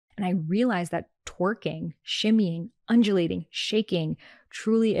And I realized that twerking, shimmying, undulating, shaking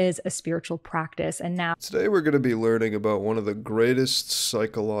truly is a spiritual practice. And now Today we're going to be learning about one of the greatest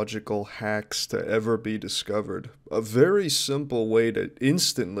psychological hacks to ever be discovered. A very simple way to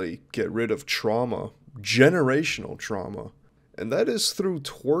instantly get rid of trauma, generational trauma. And that is through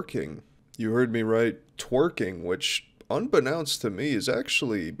twerking. You heard me right, twerking, which unbeknownst to me is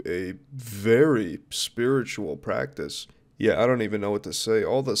actually a very spiritual practice. Yeah, I don't even know what to say.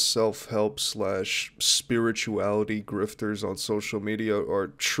 All the self-help / spirituality grifters on social media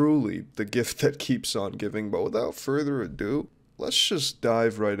are truly the gift that keeps on giving. But without further ado, let's just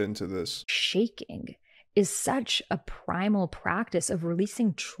dive right into this. shaking is such a primal practice of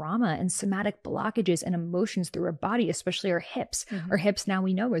releasing trauma and somatic blockages and emotions through our body, especially our hips. Our hips, now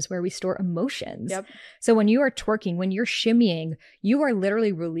we know, is where we store emotions. Yep. So when you are twerking, when you're shimmying, you are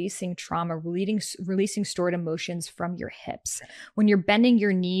literally releasing trauma, releasing stored emotions from your hips. When you're bending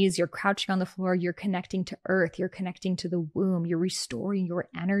your knees, you're crouching on the floor, you're connecting to earth, you're connecting to the womb, you're restoring your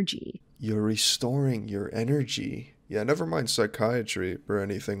energy. You're restoring your energy. Yeah, never mind psychiatry or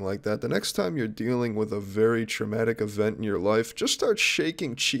anything like that. The next time you're dealing with a very traumatic event in your life, just start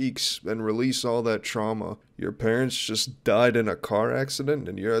shaking cheeks and release all that trauma. Your parents just died in a car accident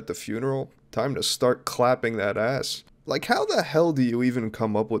and you're at the funeral. Time to start clapping that ass. Like, how the hell do you even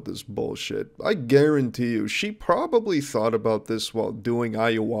come up with this bullshit? I guarantee you, she probably thought about this while doing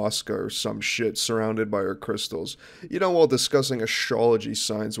ayahuasca or some shit surrounded by her crystals. You know, while discussing astrology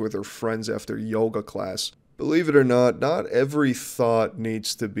signs with her friends after yoga class. Believe it or not every thought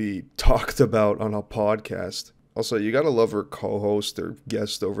needs to be talked about on a podcast. Also, you gotta love her co-host or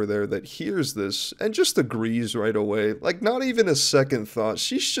guest over there that hears this and just agrees right away. Like, not even a second thought.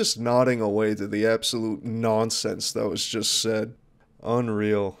 She's just nodding away to the absolute nonsense that was just said.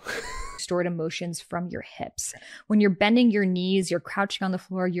 Unreal. Stored emotions from your hips. When you're bending your knees, you're crouching on the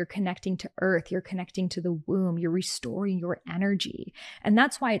floor, you're connecting to earth, you're connecting to the womb, you're restoring your energy. And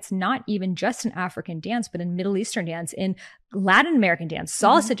that's why it's not even just an African dance, but in Middle Eastern dance, in Latin American dance,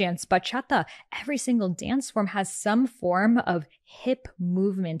 salsa dance, bachata, every single dance form has some form of hip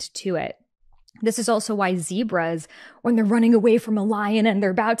movement to it. This is also why zebras, when they're running away from a lion and they're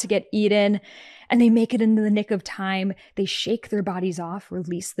about to get eaten, and they make it into the nick of time, they shake their bodies off,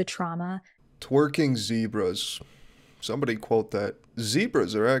 release the trauma. Twerking zebras. Somebody quote that.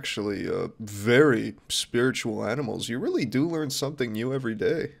 Zebras are actually very spiritual animals. You really do learn something new every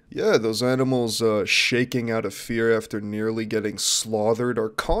day. Yeah, those animals shaking out of fear after nearly getting slaughtered are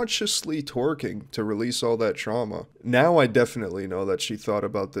consciously twerking to release all that trauma. Now I definitely know that she thought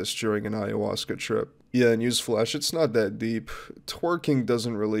about this during an ayahuasca trip. Yeah, newsflash, it's not that deep. Twerking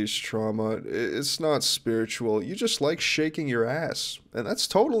doesn't release trauma. It's not spiritual. You just like shaking your ass. And that's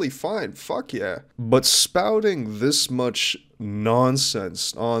totally fine. Fuck yeah. But spouting this much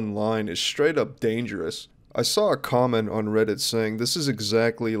nonsense online is straight up dangerous. I saw a comment on Reddit saying this is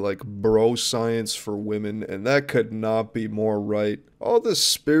exactly like bro science for women, and that could not be more right. All this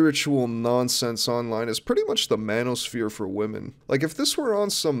spiritual nonsense online is pretty much the manosphere for women. Like, if this were on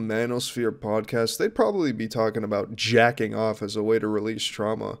some manosphere podcast, they'd probably be talking about jacking off as a way to release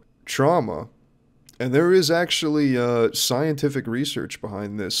trauma. Trauma, and there is actually scientific research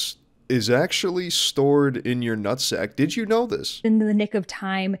behind this, is actually stored in your nutsack. Did you know this? In the nick of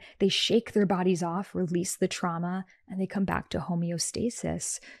time, they shake their bodies off, release the trauma, and they come back to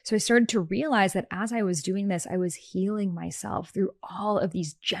homeostasis. So I started to realize that as I was doing this, I was healing myself through all of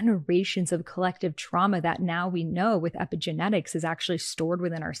these generations of collective trauma that now we know with epigenetics is actually stored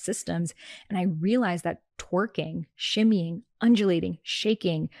within our systems. And I realized that twerking, shimmying, undulating,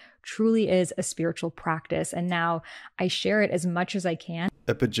 shaking truly is a spiritual practice. And now I share it as much as I can.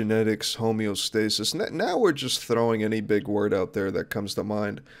 Epigenetics, homeostasis. Now we're just throwing any big word out there that comes to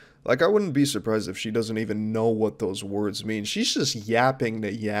mind. Like, I wouldn't be surprised if she doesn't even know what those words mean. She's just yapping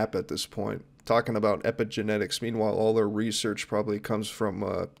to yap at this point, talking about epigenetics. Meanwhile, all her research probably comes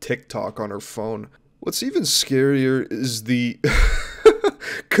from TikTok on her phone. What's even scarier is the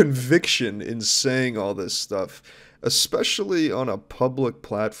conviction in saying all this stuff, especially on a public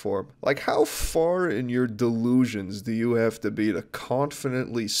platform. Like, how far in your delusions do you have to be to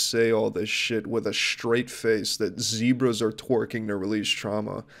confidently say all this shit with a straight face that zebras are twerking to release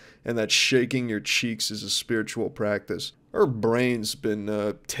trauma and that shaking your cheeks is a spiritual practice? Her brain's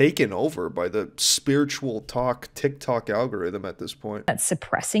been taken over by the spiritual talk TikTok algorithm at this point. That's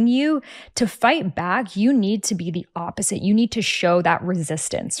suppressing you. To fight back, you need to be the opposite. You need to show that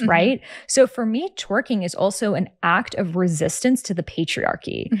resistance, right? So for me, twerking is also an act of resistance to the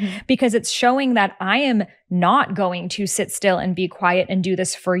patriarchy because it's showing that I am not going to sit still and be quiet and do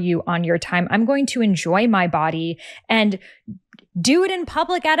this for you on your time. I'm going to enjoy my body and do it in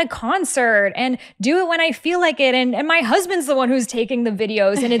public at a concert and do it when I feel like it. And my husband's the one who's taking the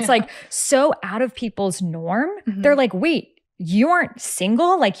videos. And it's like so out of people's norm. They're like, wait, you aren't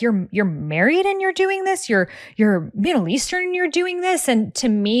single? Like you're married and you're doing this? You're Middle Eastern and you're doing this? And to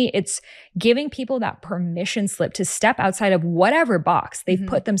me, it's giving people that permission slip to step outside of whatever box they've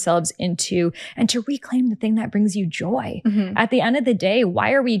put themselves into and to reclaim the thing that brings you joy. At the end of the day,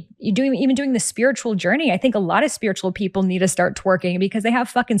 why are we doing the spiritual journey? I think a lot of spiritual people need to start twerking because they have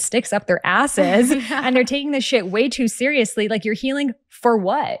fucking sticks up their asses and they're taking this shit way too seriously. Like you're healing for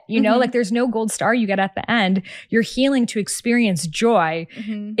what? You know, like there's no gold star you get at the end. You're healing to experience joy.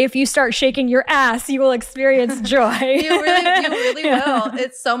 If you start shaking your ass, you will experience joy. You really will.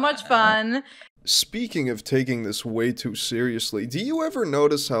 It's so much fun. Speaking of taking this way too seriously, do you ever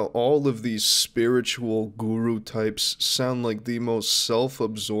notice how all of these spiritual guru types sound like the most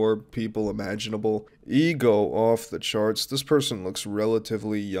self-absorbed people imaginable? Ego off the charts. This person looks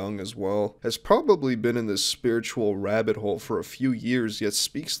relatively young as well. Has probably been in this spiritual rabbit hole for a few years, yet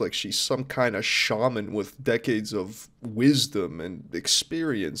speaks like she's some kind of shaman with decades of wisdom and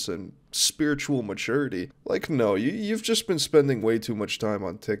experience and spiritual maturity. Like, no, you've just been spending way too much time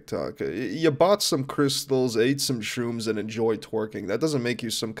on TikTok. You bought some crystals, ate some shrooms, and enjoy twerking. That doesn't make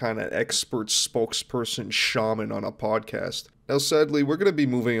you some kind of expert spokesperson shaman on a podcast. Now, sadly, we're going to be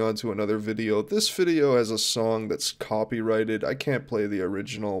moving on to another video. This video has a song that's copyrighted. I can't play the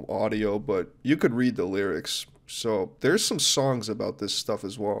original audio, but you could read the lyrics. So, there's some songs about this stuff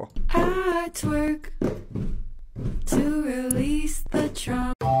as well. I twerk to release the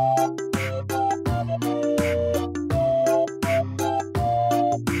trauma.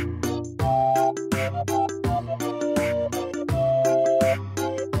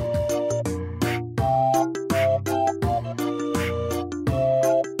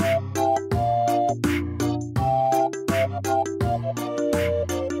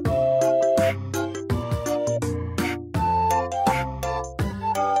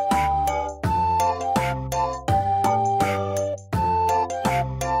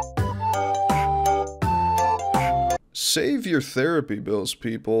 Save your therapy bills,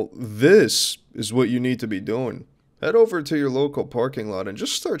 people. This is what you need to be doing. Head over to your local parking lot and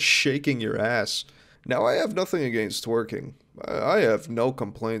just start shaking your ass. Now, I have nothing against twerking. I have no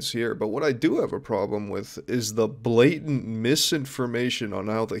complaints here, but what I do have a problem with is the blatant misinformation on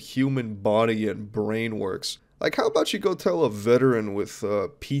how the human body and brain works. Like, how about you go tell a veteran with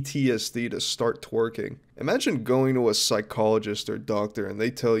PTSD to start twerking? Imagine going to a psychologist or doctor and they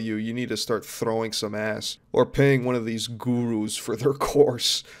tell you you need to start throwing some ass, or paying one of these gurus for their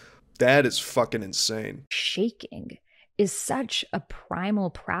course. That is fucking insane. Shaking is such a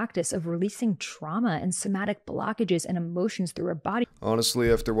primal practice of releasing trauma and somatic blockages and emotions through our body.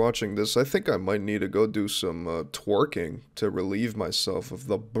 Honestly, after watching this, I think I might need to go do some twerking to relieve myself of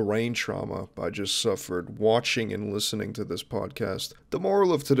the brain trauma I just suffered watching and listening to this podcast. The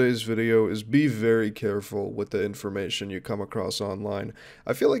moral of today's video is be very careful with the information you come across online.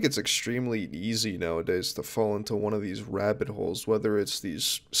 I feel like it's extremely easy nowadays to fall into one of these rabbit holes, whether it's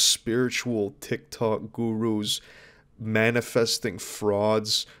these spiritual TikTok gurus, manifesting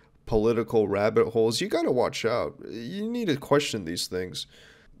frauds, political rabbit holes. You gotta watch out. You need to question these things.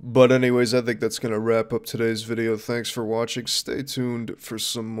 But anyways, I think that's gonna wrap up today's video. Thanks for watching. Stay tuned for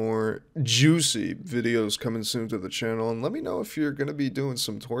some more juicy videos coming soon to the channel. And let me know if you're gonna be doing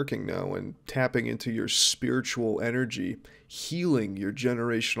some twerking now and tapping into your spiritual energy, healing your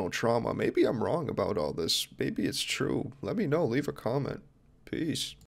generational trauma. Maybe I'm wrong about all this. Maybe it's true. Let me know. Leave a comment. Peace.